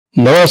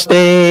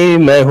नमस्ते,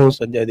 मैं हूं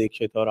संजय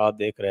दीक्षित और आप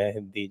देख रहे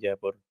हैं दी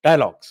जयपुर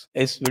डायलॉग्स।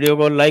 इस वीडियो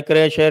को लाइक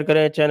करें, शेयर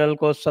करें, चैनल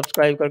को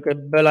सब्सक्राइब करके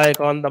बेल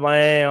आइकॉन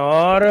दबाएं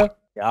और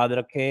याद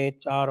रखें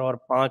 4 और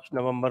 5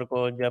 नवंबर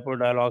को जयपुर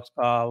डायलॉग्स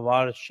का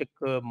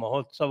वार्षिक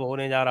महोत्सव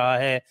होने जा रहा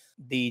है,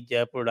 दी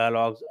जयपुर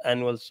डायलॉग्स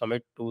एनुअल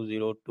समिट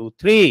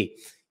 2023।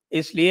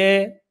 इसलिए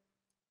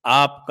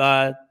आपका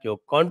जो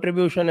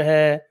कंट्रीब्यूशन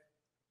है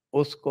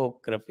उसको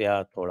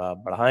कृपया थोड़ा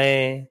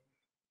बढ़ाएं।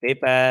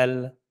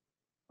 पेपैल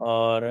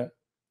और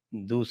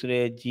दूसरे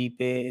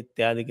जीपे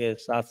इत्यादि के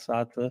साथ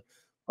साथ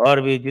और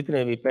भी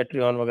जितने भी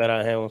पैट्रियन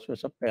वगैरह हैं उसमें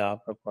सब पे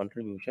आपका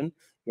कंट्रीब्यूशन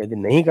यदि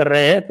नहीं कर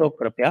रहे हैं तो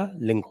कृपया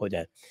लिंक हो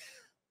जाए।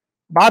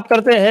 बात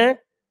करते हैं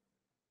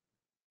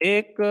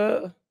एक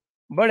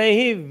बड़े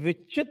ही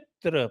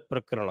विचित्र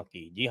प्रकरण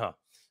की। जी हाँ,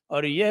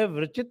 और यह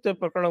विचित्र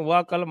प्रकरण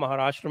हुआ कल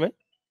महाराष्ट्र में।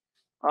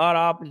 और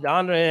आप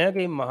जान रहे हैं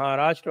कि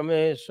महाराष्ट्र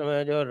में इस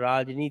समय जो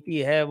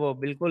राजनीति है वो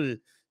बिल्कुल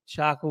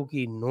चाकू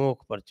की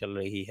नोक पर चल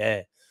रही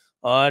है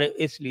और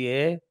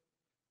इसलिए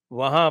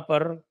वहां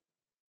पर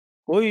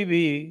कोई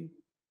भी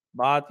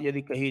बात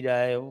यदि कही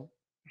जाए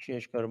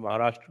विशेषकर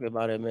महाराष्ट्र के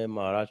बारे में,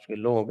 महाराष्ट्र के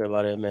लोगों के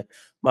बारे में,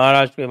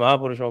 महाराष्ट्र के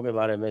महापुरुषों के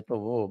बारे में, तो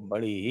वो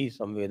बड़ी ही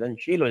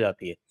संवेदनशील हो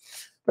जाती है।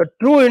 तो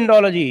ट्रू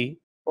इंडोलॉजी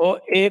वो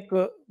एक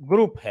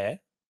ग्रुप है।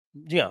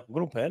 जी हाँ,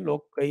 ग्रुप है।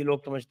 कई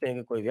लोग समझते हैं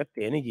कि कोई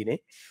व्यक्ति है, नहीं जी नहीं।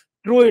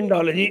 ट्रू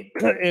इंडोलॉजी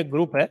एक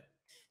ग्रुप है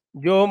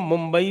जो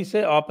मुंबई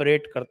से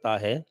ऑपरेट करता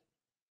है।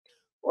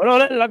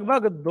 उन्होंने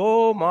लगभग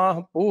 2 माह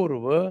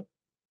पूर्व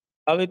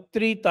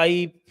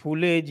सावित्रीताई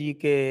फूले जी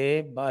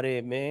के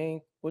बारे में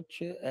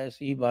कुछ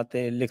ऐसी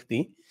बातें लिख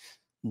दी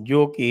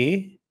जो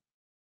कि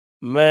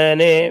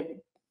मैंने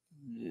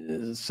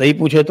सही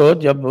पूछे तो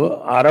जब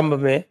आरंभ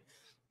में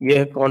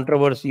यह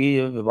कंट्रोवर्सी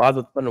विवाद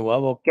उत्पन्न हुआ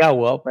वो क्या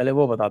हुआ पहले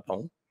वो बताता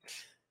हूँ।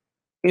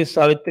 इस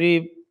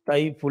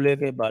सावित्रीताई फूले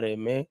के बारे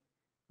में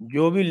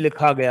जो भी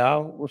लिखा गया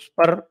उस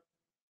पर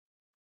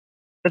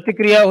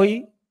प्रतिक्रिया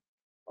हुई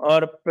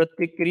और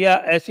प्रतिक्रिया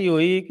ऐसी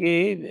हुई कि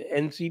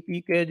एनसीपी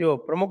के जो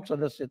प्रमुख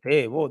सदस्य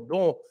थे वो दो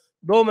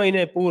दो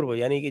महीने पूर्व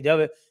यानी कि जब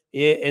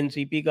ये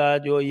एनसीपी का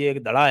जो ये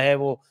एक धड़ा है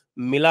वो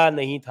मिला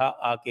नहीं था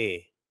आके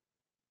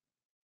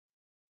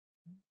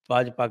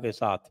भाजपा के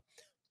साथ,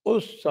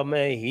 उस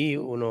समय ही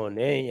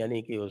उन्होंने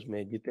यानी कि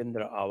उसमें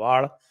जितेंद्र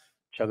आवाड़,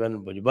 छगन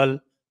भुजबल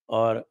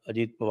और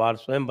अजीत पवार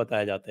स्वयं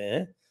बताए जाते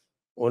हैं,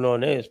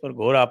 उन्होंने इस पर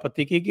घोर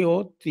आपत्ति की कि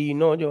वो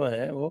तीनों जो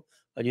हैं वो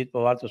अजीत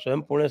पवार तो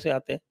स्वयं पुणे से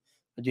आते हैं,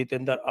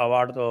 जितेंद्र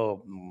आवाड़ तो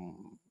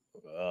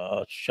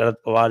शरद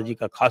पवार जी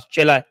का खास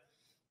चेला है,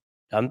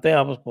 जानते हैं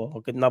आप उसको,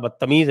 वो कितना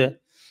बदतमीज है।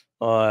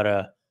 और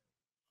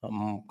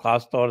हम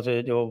खास तौर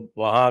से जो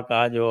वहाँ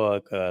का जो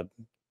एक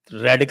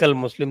रेडिकल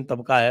मुस्लिम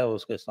तबका है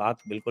उसके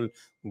साथ बिल्कुल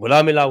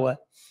घुला मिला हुआ है।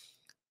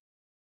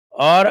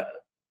 और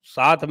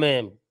साथ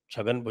में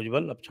छगन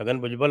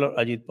भुजबल और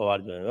अजीत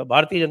पवार जो है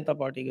भारतीय जनता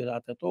पार्टी के साथ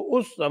है, तो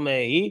उस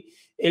समय ही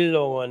इन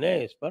लोगों ने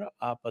इस पर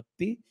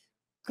आपत्ति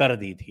कर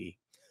दी थी।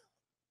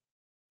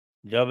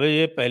 जब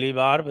ये पहली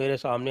बार मेरे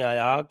सामने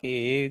आया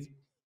कि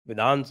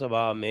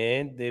विधानसभा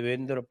में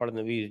देवेंद्र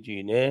फडणवीस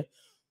जी ने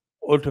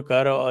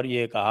उठकर और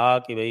ये कहा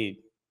कि भाई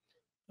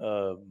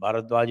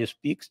भारद्वाज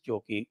स्पीक्स, जो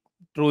कि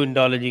ट्रू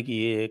इंडोलॉजी की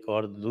ये एक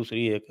और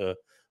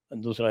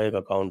दूसरा एक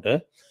अकाउंट है,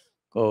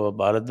 तो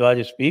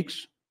भारद्वाज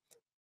स्पीक्स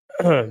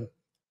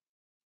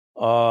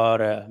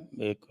और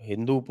एक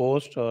हिंदू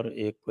पोस्ट और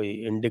एक कोई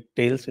इंडिक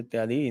टेल्स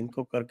इत्यादि,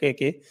 इनको करके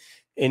के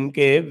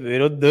इनके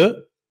विरुद्ध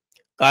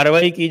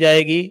कार्रवाई की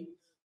जाएगी।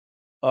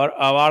 और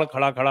अवार्ड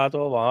खड़ा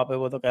तो वहां पे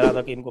वो तो कह रहा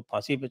था कि इनको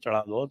फांसी पे चढ़ा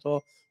दो,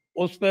 तो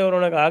उस पे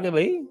उन्होंने कहा कि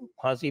भाई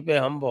फांसी पे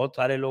हम बहुत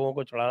सारे लोगों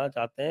को चढ़ाना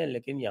चाहते हैं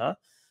लेकिन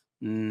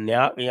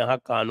यहाँ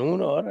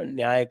कानून और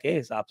न्याय के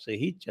हिसाब से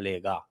ही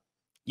चलेगा,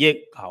 ये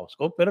कहा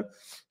उसको। फिर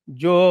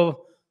जो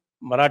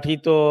मराठी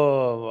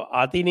तो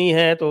आती नहीं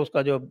है तो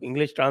उसका जो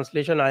इंग्लिश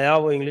ट्रांसलेशन आया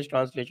वो इंग्लिश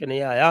ट्रांसलेशन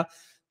ये आया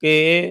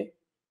कि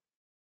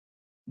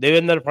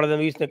देवेंद्र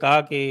फडणवीस ने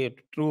कहा कि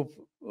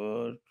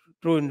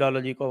ट्रू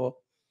इंडोलॉजी को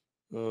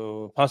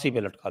फांसी पे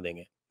लटका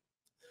देंगे।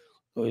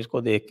 तो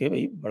इसको देख के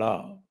भाई बड़ा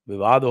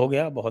विवाद हो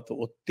गया, बहुत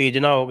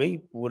उत्तेजना हो गई।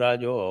 पूरा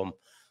जो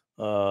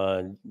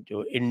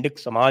इंडिक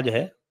समाज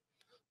है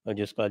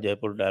जिसका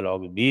जयपुर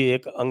डायलॉग भी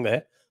एक अंग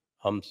है,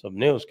 हम सब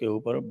ने उसके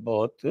ऊपर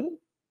बहुत,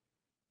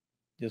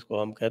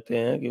 जिसको हम कहते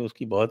हैं कि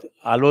उसकी बहुत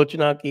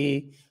आलोचना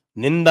की,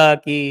 निंदा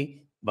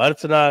की,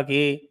 भर्त्सना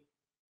की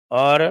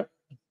और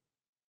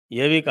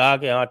ये भी कहा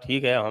कि हाँ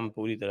ठीक है, हम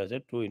पूरी तरह से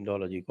ट्रू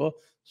इंडोलॉजी को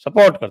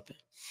सपोर्ट करते हैं।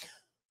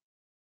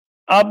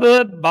 अब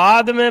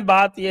बाद में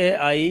बात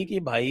यह आई कि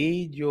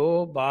भाई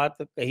जो बात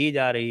कही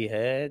जा रही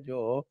है,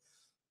 जो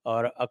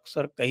और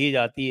अक्सर कही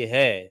जाती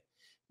है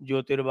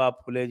ज्योतिबा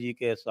फुले जी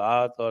के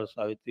साथ और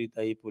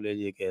सावित्रीताई फुले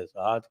जी के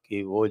साथ,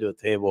 कि वो जो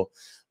थे वो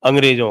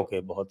अंग्रेजों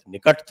के बहुत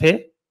निकट थे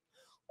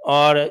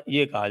और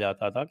ये कहा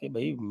जाता था कि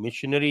भाई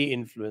मिशनरी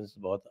इन्फ्लुएंस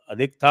बहुत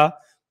अधिक था।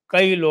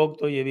 कई लोग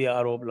तो ये भी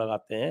आरोप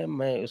लगाते हैं,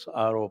 मैं इस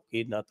आरोप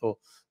की ना तो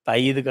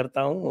तायीद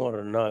करता हूँ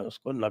और ना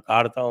उसको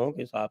नकारता हूँ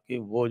कि साहब कि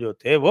वो जो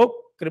थे वो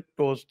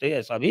क्रिप्टोस थे,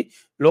 ऐसा भी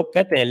लोग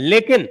कहते हैं।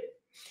 लेकिन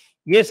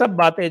ये सब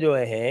बातें जो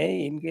हैं,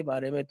 इनके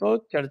बारे में तो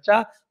चर्चा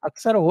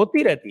अक्सर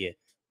होती रहती है।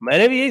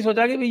 मैंने भी यही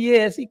सोचा कि भई ये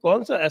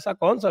ऐसा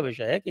कौन-सा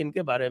विषय है कि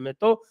इनके बारे में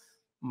तो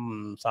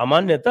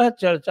सामान्यतः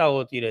चर्चा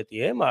होती रहती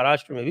है,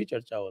 महाराष्ट्र में भी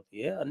चर्चा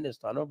होती है, अन्य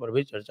स्थानों पर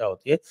भी चर्चा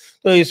होती है।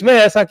 तो इसमें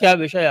ऐसा क्या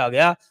विषय आ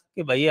गया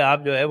कि भैया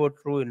आप जो है वो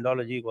ट्रू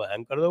इंडोलॉजी को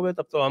हैंग कर दोगे,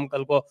 तब तो हम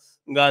कल को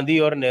गांधी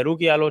और नेहरू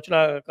की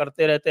आलोचना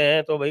करते रहते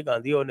हैं, तो भई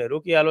गांधी और नेहरू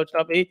की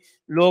आलोचना पे ही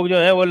लोग जो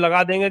हैं वो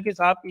लगा देंगे कि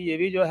साहब कि ये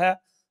भी जो है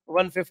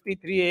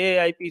 153 ए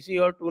आईपीसी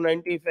और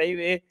 295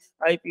 ए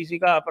आईपीसी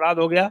का अपराध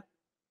हो गया।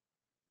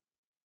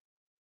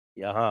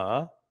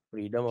 यहाँ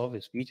फ्रीडम ऑफ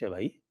स्पीच है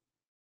भाई।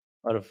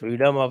 और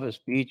फ्रीडम ऑफ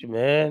स्पीच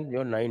में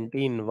जो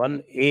 19(1)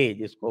 ए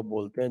जिसको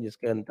बोलते हैं,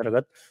 जिसके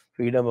अंतर्गत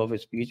फ्रीडम ऑफ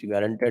स्पीच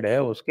गारंटेड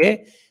है, उसके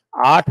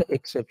 8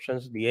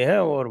 एक्सेप्शंस दिए हैं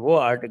और वो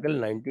आर्टिकल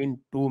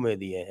 19(2) में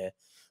दिए हैं।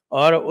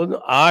 और उन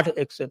 8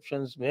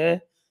 एक्सेप्शंस में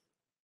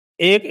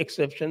एक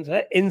एक्सेप्शन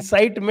है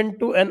इंसाइटमेंट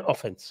टू एन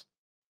ऑफेंस।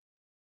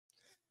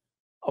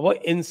 अब वो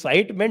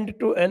इंसाइटमेंट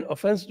टू एन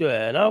ऑफेंस जो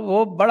है ना,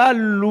 वो बड़ा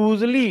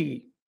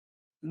लूजली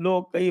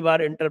लोग कई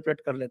बार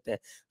इंटरप्रेट कर लेते हैं।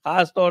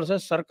 खास तौर से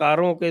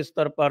सरकारों के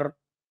स्तर पर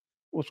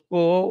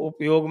उसको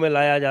उपयोग में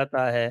लाया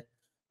जाता है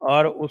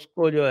और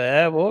उसको जो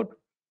है वो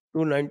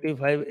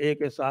 295 ए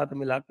के साथ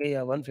मिला के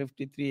या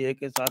 153 ए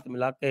के साथ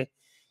मिला के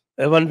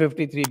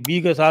 153 बी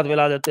के साथ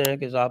मिला देते हैं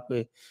कि साहब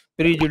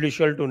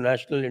प्रीजुडिशियल टू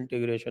नेशनल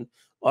इंटीग्रेशन,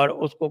 और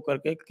उसको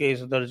करके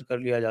केस दर्ज कर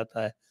लिया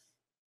जाता है।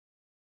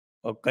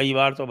 और कई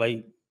बार तो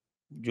भाई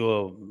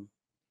जो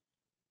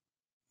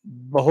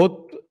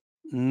बहुत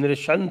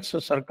नृशंस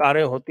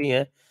सरकारें होती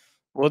हैं,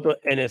 वो तो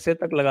एनएसए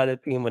तक लगा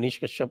देती हैं। मनीष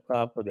कश्यप का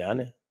आपको ध्यान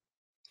है।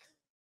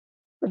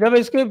 तो जब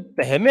इसके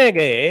बहमे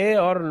गए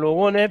और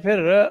लोगों ने फिर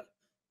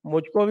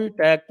मुझको भी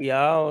टैग किया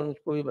और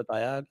उसको भी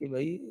बताया कि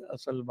भाई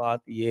असल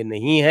बात ये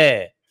नहीं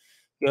है,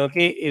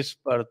 क्योंकि इस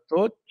पर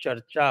तो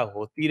चर्चा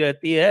होती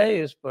रहती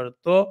है, इस पर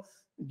तो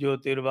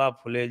ज्योतिबा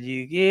फुले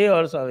जी की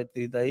और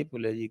सावित्रीबाई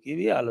फुले जी की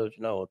भी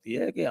आलोचना होती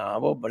है कि हाँ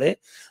वो बड़े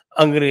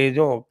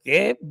अंग्रेजों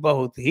के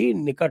बहुत ही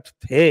निकट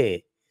थे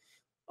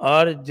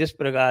और जिस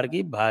प्रकार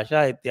की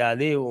भाषा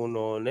इत्यादि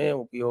उन्होंने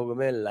उपयोग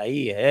में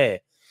लाई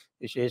है,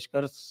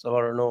 विशेषकर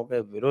सवर्णों के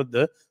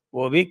विरुद्ध,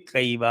 वो भी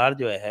कई बार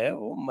जो है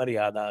वो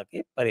मर्यादा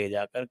के परे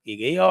जाकर की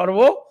गई। और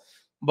वो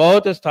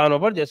बहुत स्थानों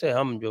पर, जैसे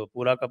हम जो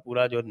पूरा का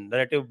पूरा जो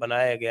नैरेटिव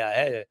बनाया गया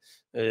है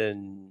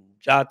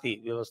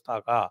जाति व्यवस्था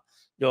का,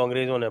 जो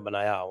अंग्रेजों ने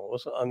बनाया,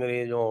 उस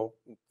अंग्रेजों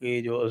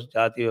की जो उस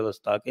जाति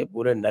व्यवस्था के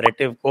पूरे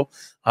नैरेटिव को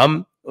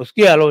हम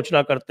उसकी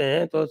आलोचना करते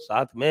हैं, तो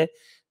साथ में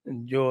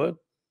जो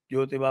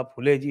ज्योतिबा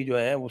फुले जी जो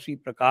हैं उसी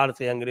प्रकार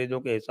से अंग्रेजों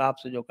के हिसाब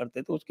से जो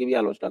करते थे उसकी भी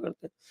आलोचना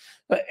करते हैं।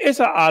 तो इस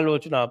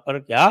आलोचना पर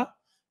क्या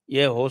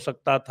ये हो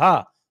सकता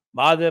था?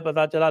 बाद में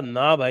पता चला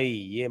ना भाई,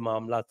 ये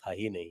मामला था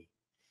ही नहीं।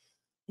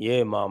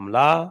 ये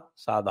मामला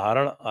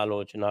साधारण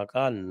आलोचना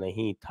का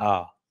नहीं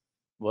था।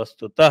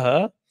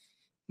 वस्तुतः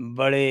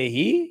बड़े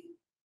ही,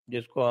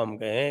 जिसको हम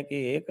कहें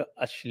कि एक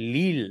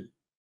अश्लील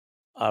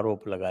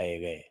आरोप लगाए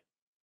गए।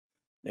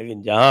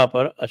 लेकिन जहाँ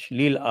पर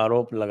अश्लील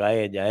आरोप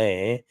लगाए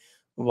जाएँ,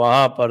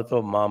 वहाँ पर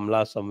तो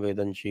मामला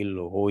संवेदनशील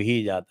हो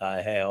ही जाता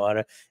है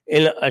और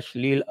इन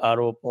अश्लील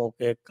आरोपों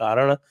के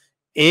कारण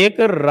एक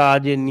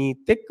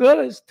राजनीतिक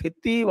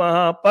स्थिति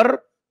वहाँ पर,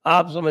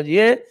 आप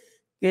समझिए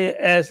कि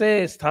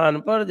ऐसे स्थान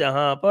पर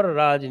जहाँ पर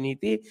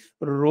राजनीति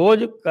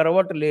रोज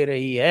करवट ले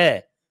रही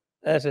है,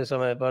 ऐसे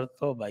समय पर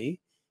तो भाई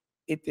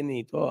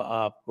इतनी तो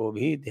आपको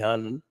भी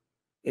ध्यान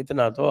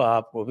इतना तो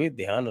आपको भी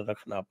ध्यान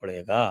रखना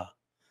पड़ेगा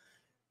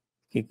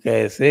कि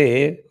कैसे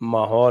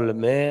माहौल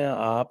में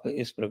आप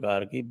इस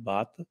प्रकार की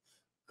बात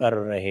कर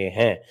रहे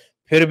हैं।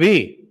 फिर भी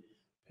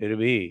फिर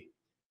भी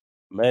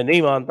मैं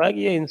नहीं मानता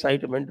कि ये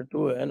इंसाइटमेंट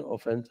टू एन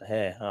ऑफेंस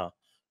है। हाँ,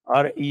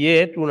 और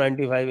ये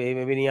 295 ए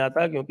में भी नहीं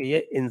आता, क्योंकि ये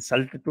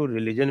इंसल्ट टू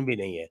रिलीजन भी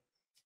नहीं है।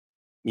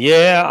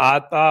 ये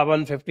आता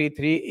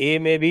 153 ए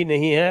में भी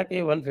नहीं है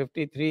कि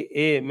 153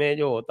 ए में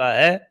जो होता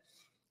है,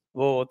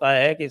 वो होता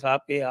है कि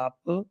साहब कि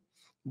आप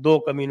 2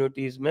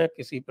 कम्युनिटीज़ में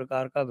किसी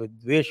प्रकार का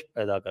विद्वेष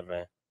पैदा कर रहे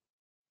हैं।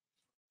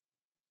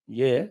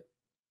 ये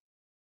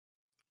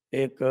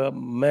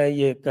मैं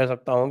ये कह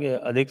सकता हूँ कि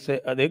अधिक से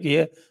अधिक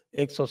ये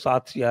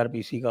 107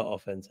 सीआरपीसी का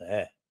ऑफेंस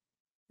है,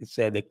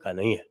 इससे अधिक का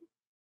नहीं है।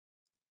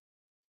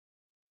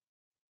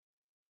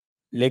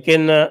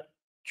 लेकिन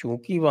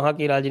चूँकि वहाँ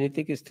की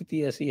राजनीतिक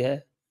स्थिति ऐसी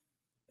है,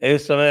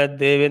 इस समय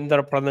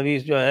देवेंद्र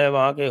फडणवीस जो हैं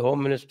वहाँ के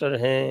होम मिनिस्टर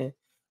हैं,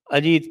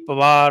 अजीत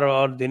पवार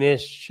और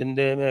दिनेश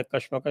शिंदे में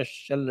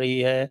कशमकश चल रही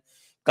है।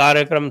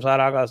 कार्यक्रम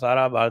सारा का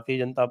सारा भारतीय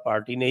जनता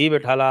पार्टी ने ही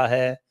बिठाला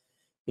है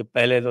कि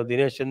पहले तो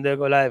दिनेश शिंदे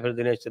को लाए, फिर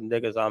दिनेश शिंदे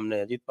के सामने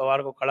अजीत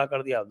पवार को खड़ा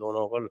कर दिया,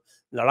 दोनों को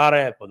लड़ा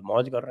रहे हैं, खुद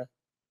मौज कर रहे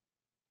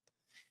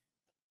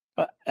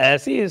हैं।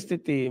 ऐसी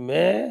स्थिति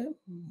में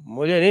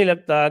मुझे नहीं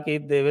लगता कि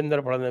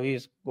देवेंद्र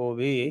फडणवीस को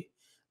भी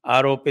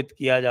आरोपित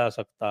किया जा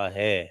सकता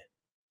है।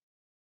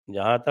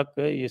 जहाँ तक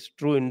इस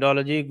ट्रू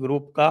इंडोलॉजी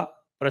ग्रुप का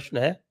प्रश्न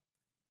है,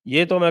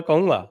 ये तो मैं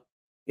कहूँगा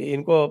कि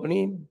इनको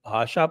अपनी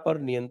भाषा पर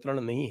नियंत्रण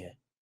नहीं है।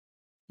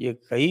 ये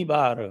कई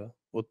बार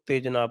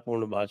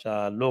उत्तेजनापूर्ण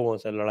भाषा, लोगों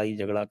से लड़ाई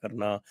झगड़ा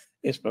करना,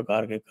 इस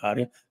प्रकार के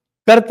कार्य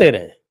करते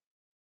रहे।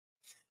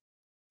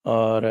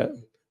 और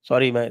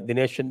सॉरी मैं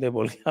दिनेश शिंदे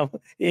बोल गया,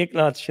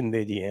 एकनाथ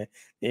शिंदे जी हैं,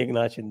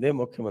 एकनाथ शिंदे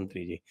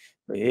मुख्यमंत्री जी।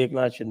 तो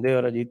एकनाथ शिंदे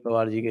और अजीत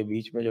पवार जी के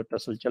बीच में जो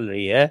टसल चल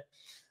रही है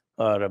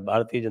और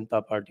भारतीय जनता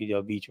पार्टी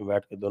जो बीच में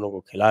बैठ के दोनों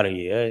को खिला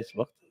रही है इस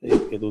वक़्त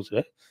एक के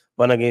दूसरे,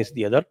 वन अगेंस्ट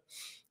द अदर।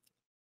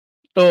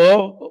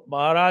 तो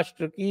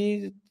महाराष्ट्र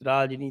की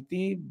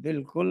राजनीति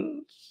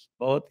बिल्कुल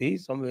बहुत ही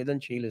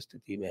संवेदनशील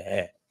स्थिति में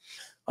है।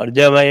 और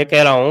जब मैं ये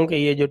कह रहा हूँ कि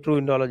ये जो ट्रू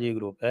इंडोलॉजी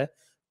ग्रुप है,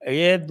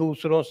 ये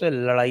दूसरों से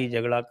लड़ाई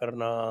झगड़ा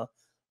करना,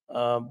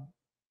 अ,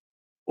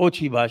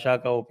 ओछी भाषा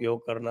का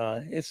उपयोग करना,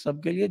 इस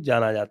सब के लिए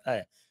जाना जाता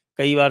है।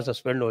 कई बार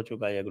सस्पेंड हो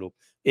चुका है ये ग्रुप।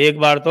 एक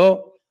बार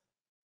तो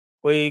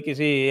कोई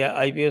किसी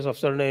आईपीएस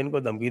अफ़सर ने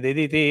इनको धमकी दे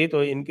दी थी,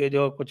 तो इनके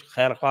जो कुछ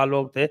खैर-ख़्वाह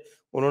लोग थे,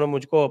 उन्होंने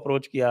मुझको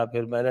अप्रोच किया,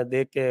 फिर मैंने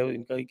देख के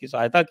इनकी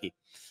सहायता की।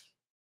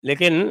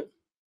 लेकिन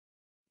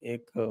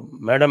एक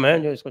मैडम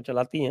हैं जो इसको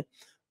चलाती हैं,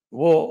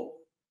 वो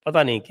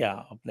पता नहीं क्या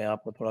अपने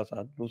आप को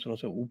थोड़ा-सा दूसरों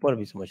से ऊपर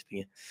भी समझती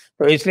हैं।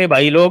 तो इसलिए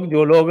भाई लोग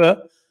जो लोग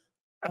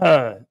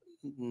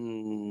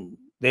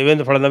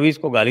देवेंद्र फडणवीस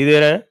को गाली दे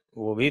रहे हैं,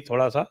 वो भी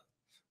थोड़ा-सा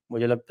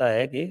मुझे लगता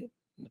है कि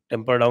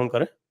टेम्पर डाउन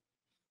करें।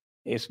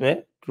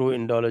 इसमें ट्रू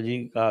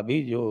इंडोलॉजी का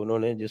भी जो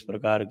उन्होंने जिस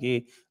प्रकार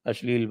की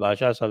अश्लील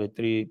भाषा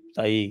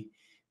सावित्री-ताई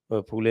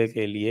फुले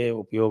के लिए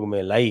उपयोग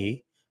में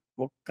लाई,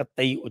 वो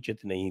कतई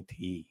उचित नहीं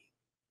थी,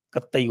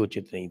 कतई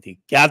उचित नहीं थी।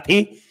 क्या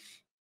थी?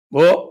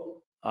 वो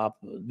आप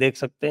देख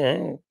सकते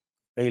हैं,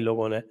 कई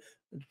लोगों ने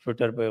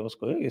ट्विटर पे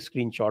उसको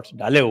स्क्रीनशॉट्स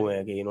डाले हुए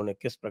हैं कि इन्होंने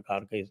किस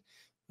प्रकार के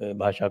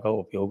भाषा का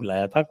उपयोग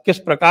लाया था, किस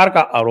प्रकार का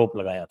आरोप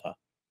लगाया था।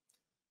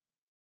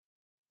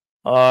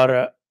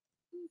 और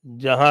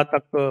जहाँ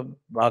तक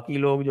बाकी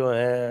लोग जो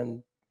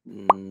हैं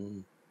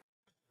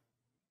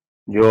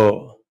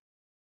जो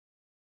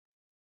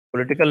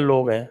पॉलिटिकल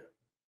लोग हैं,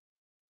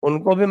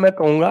 उनको भी मैं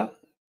कहूँगा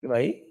कि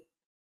भाई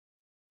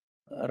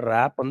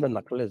रैप ऑन द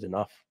नकल इज़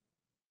इनफ।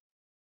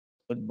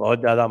 कुछ बहुत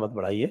ज़्यादा मत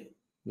बढ़ाइए,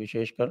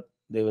 विशेषकर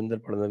देवेंद्र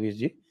फडणवीस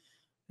जी,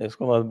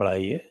 इसको मत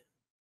बढ़ाइए।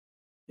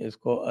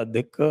 इसको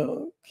अधिक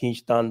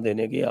खींचतान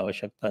देने की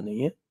आवश्यकता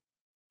नहीं है।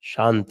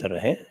 शांत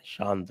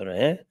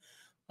रहें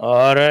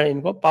और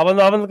इनको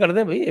पाबंद-वाबंद कर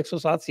दें भई,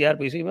 107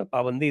 सीआरपीसी में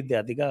पाबंदी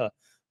इत्यादि का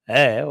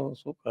है,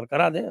 उसको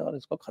करा दें और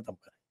इसको खत्म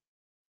करें।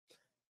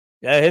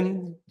 जय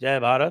हिंद, जय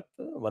भारत,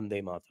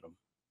 वंदे मातरम।